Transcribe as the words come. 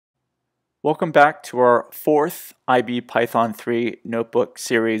Welcome back to our fourth IbPython3 notebook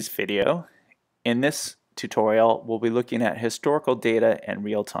series video. In this tutorial, we'll be looking at historical data and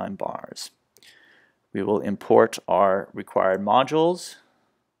real-time bars. We will import our required modules,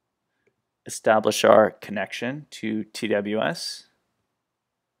 establish our connection to TWS,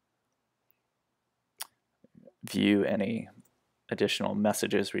 view any additional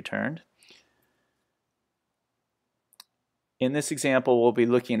messages returned. In this example, we'll be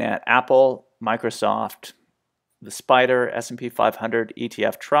looking at Apple, Microsoft, the Spider, S&P 500,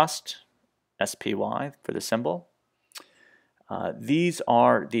 ETF Trust, SPY for the symbol. These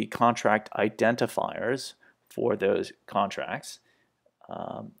are the contract identifiers for those contracts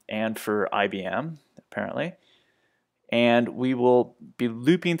and for IBM, apparently. And we will be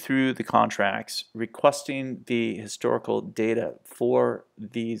looping through the contracts, requesting the historical data for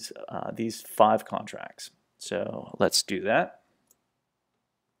these 5 contracts. So let's do that.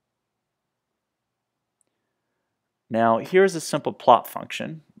 Now here's a simple plot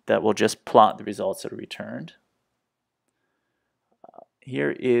function that will just plot the results that are returned. Here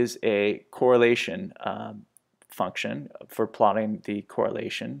is a correlation function for plotting the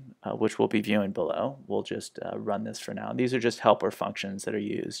correlation, which we'll be viewing below. We'll just run this for now. These are just helper functions that are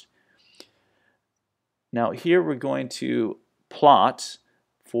used. Now here we're going to plot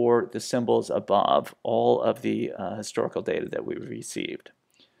for the symbols above all of the historical data that we've received.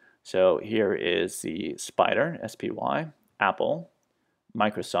 So here is the Spider, SPY, Apple,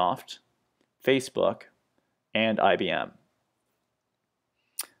 Microsoft, Facebook, and IBM.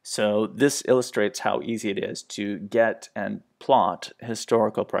 So this illustrates how easy it is to get and plot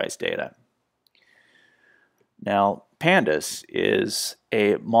historical price data. Now, Pandas is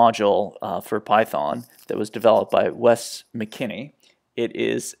a module for Python that was developed by Wes McKinney. It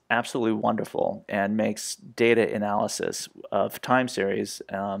is absolutely wonderful and makes data analysis of time series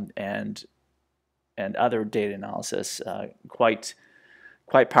and other data analysis quite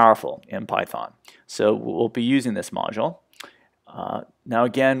powerful in Python. So we'll be using this module. Now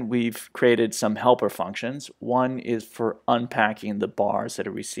again, we've created some helper functions. One is for unpacking the bars that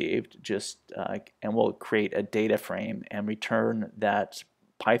are received, and we'll create a data frame and return that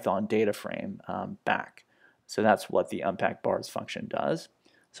Python data frame back. So that's what the unpack bars function does.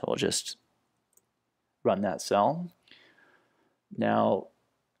 So we'll just run that cell. Now,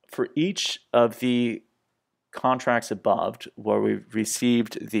 for each of the contracts above where we've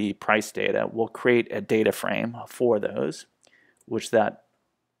received the price data, we'll create a data frame for those, which that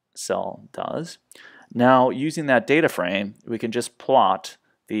cell does. Now, using that data frame, we can just plot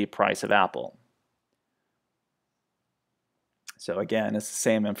the price of Apple. So again, it's the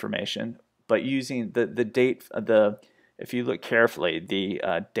same information, but using the date, if you look carefully, the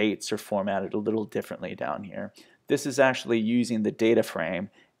dates are formatted a little differently down here. This is actually using the data frame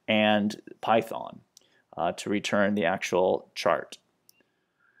and Python to return the actual chart.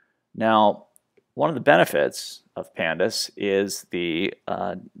 Now, one of the benefits of Pandas is the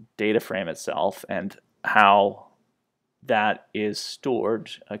data frame itself and how that is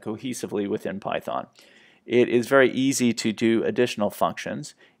stored cohesively within Python. It is very easy to do additional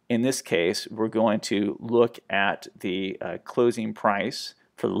functions. In this case, we're going to look at the closing price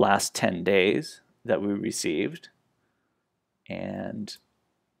for the last 10 days that we received. And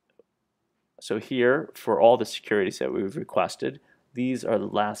so here, for all the securities that we've requested, these are the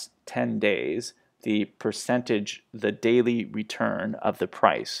last 10 days, the percentage, the daily return of the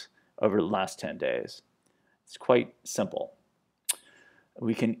price over the last 10 days. It's quite simple.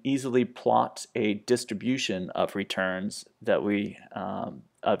 We can easily plot a distribution of returns that we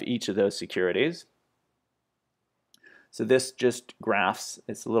of each of those securities. So this just graphs,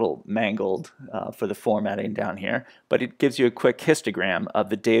 it's a little mangled for the formatting down here, but it gives you a quick histogram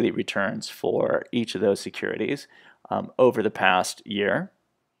of the daily returns for each of those securities over the past year.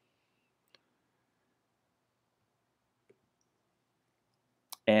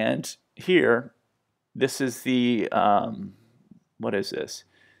 And here, this is the, what is this?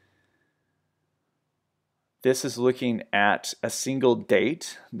 This is looking at a single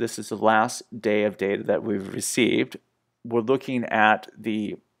date. This is the last day of data that we've received. We're looking at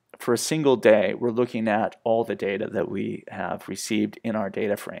for a single day, we're looking at all the data that we have received in our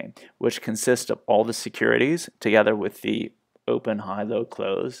data frame, which consists of all the securities together with the open, high, low,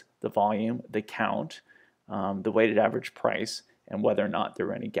 close, the volume, the count, the weighted average price, and whether or not there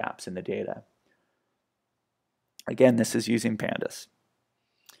are any gaps in the data. Again, this is using Pandas.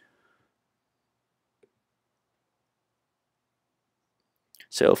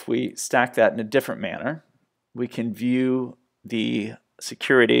 So if we stack that in a different manner, we can view the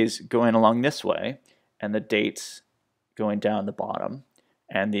securities going along this way and the dates going down the bottom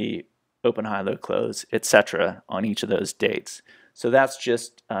and the open, high, low, close, etc. on each of those dates. So that's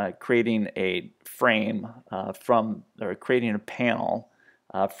just creating a frame or creating a panel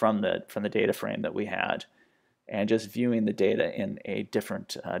from the data frame that we had, and just viewing the data in a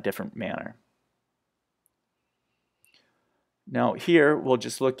different manner. Now here we'll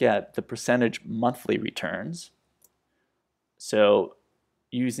just look at the percentage monthly returns. So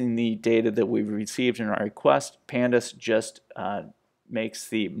using the data that we've received in our request, Pandas just makes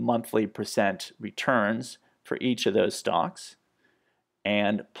the monthly percent returns for each of those stocks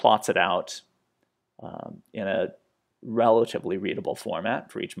and plots it out in a relatively readable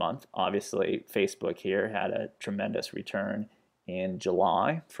format for each month. Obviously, Facebook here had a tremendous return in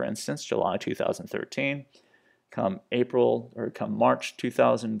July, for instance, July 2013. Come March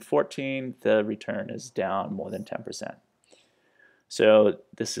 2014, the return is down more than 10%. So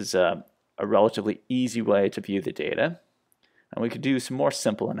this is a relatively easy way to view the data. And we could do some more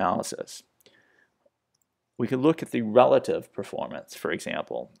simple analysis. We could look at the relative performance, for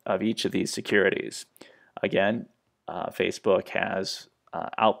example, of each of these securities. Again, Facebook has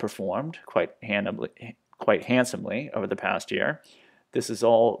outperformed quite handsomely over the past year. This is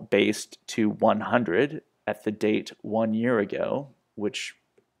all based to 100 at the date 1 year ago, which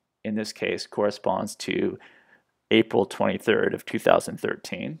in this case corresponds to April 23rd of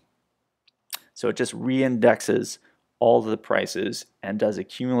 2013. So it just reindexes all of the prices and does a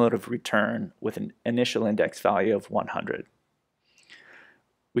cumulative return with an initial index value of 100.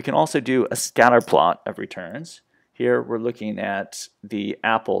 We can also do a scatter plot of returns. Here we're looking at the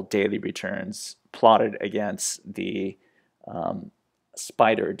Apple daily returns plotted against the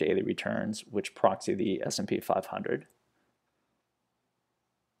Spider daily returns, which proxy the S&P 500.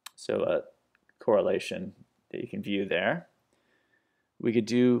 So a correlation that you can view there. We could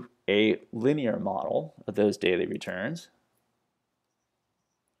do a linear model of those daily returns.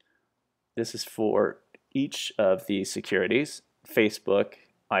 This is for each of the securities: Facebook,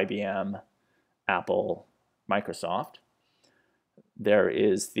 IBM, Apple, Microsoft. There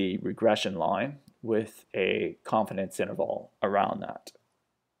is the regression line with a confidence interval around that.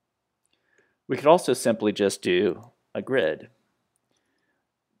 We could also simply just do a grid.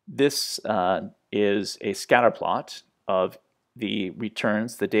 This is a scatter plot of the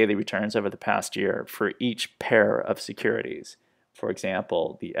returns, the daily returns over the past year for each pair of securities. For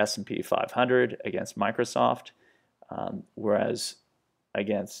example, the S&P 500 against Microsoft, whereas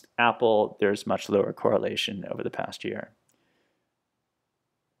against Apple, there's much lower correlation over the past year.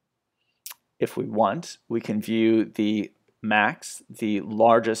 If we want, we can view the max, the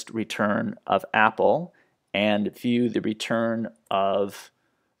largest return of Apple, and view the return of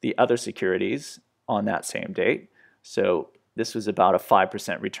the other securities on that same date. So this was about a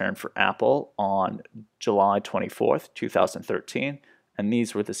 5% return for Apple on July 24th, 2013, and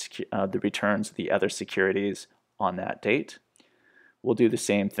these were the returns of the other securities on that date. We'll do the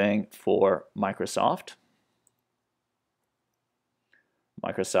same thing for Microsoft.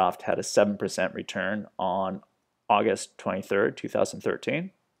 Microsoft had a 7% return on August 23rd,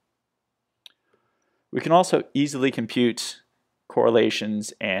 2013. We can also easily compute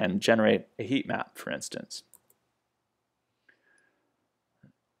correlations and generate a heat map, for instance.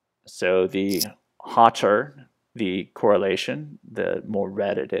 So the hotter the correlation, the more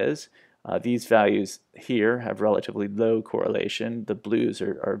red it is. These values here have relatively low correlation. The blues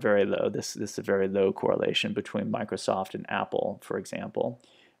are very low. This is a very low correlation between Microsoft and Apple, for example,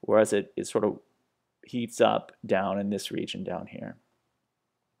 whereas it sort of heats up down in this region down here.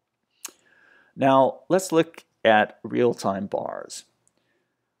 Now let's look at real-time bars.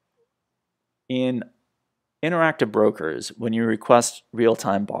 In interactive brokers, when you request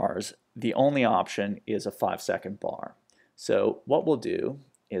real-time bars, the only option is a 5-second bar. So what we'll do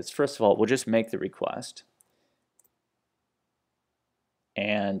is, first of all, we'll just make the request.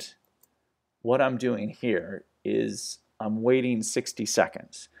 And what I'm doing here is I'm waiting 60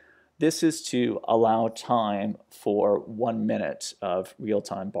 seconds. This is to allow time for 1 minute of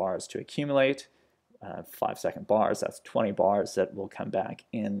real-time bars to accumulate. 5-second bars, that's 20 bars that will come back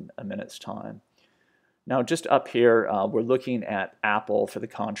in a minute's time. Now just up here, we're looking at Apple for the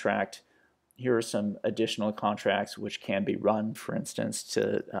contract. Here are some additional contracts which can be run, for instance,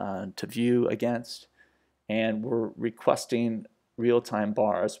 to view against. And we're requesting real-time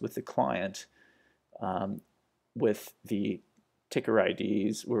bars with the client with the ticker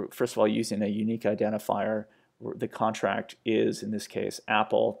IDs. We're first of all using a unique identifier. The contract is, in this case,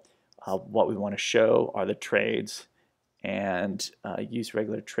 Apple. What we want to show are the trades, and use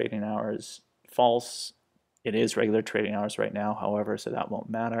regular trading hours. False. It is regular trading hours right now, however, so that won't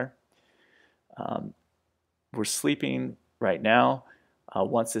matter. We're sleeping right now.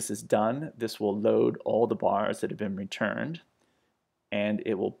 Once this is done, this will load all the bars that have been returned, and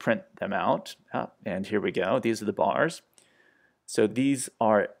it will print them out. And here we go. These are the bars. So these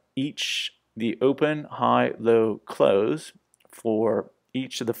are each the open, high, low, close for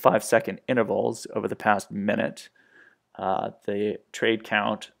each of the 5-second intervals over the past minute. The trade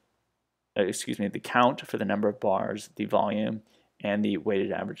count, the count for the number of bars, the volume, and the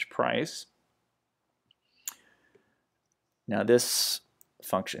weighted average price. Now this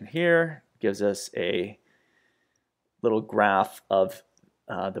function here gives us a little graph of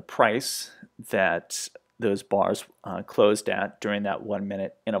the price that those bars closed at during that 1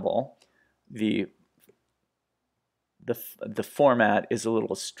 minute interval. The format is a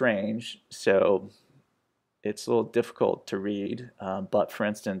little strange, so it's a little difficult to read, but for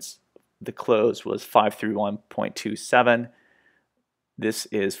instance, the close was 531.27. This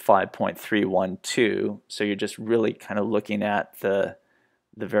is 5.312, so you're just really kind of looking at the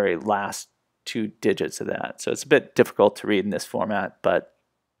very last 2 digits of that. So it's a bit difficult to read in this format, but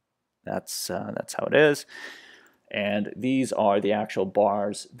that's how it is. And these are the actual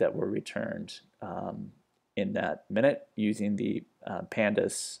bars that were returned in that minute using the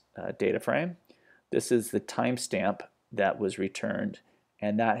Pandas data frame. This is the timestamp that was returned,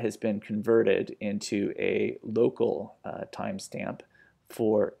 and that has been converted into a local timestamp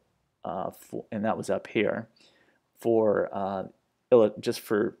and that was up here just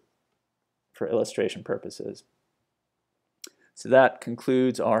for illustration purposes. So that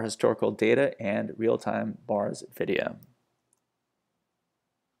concludes our historical data and real-time bars video.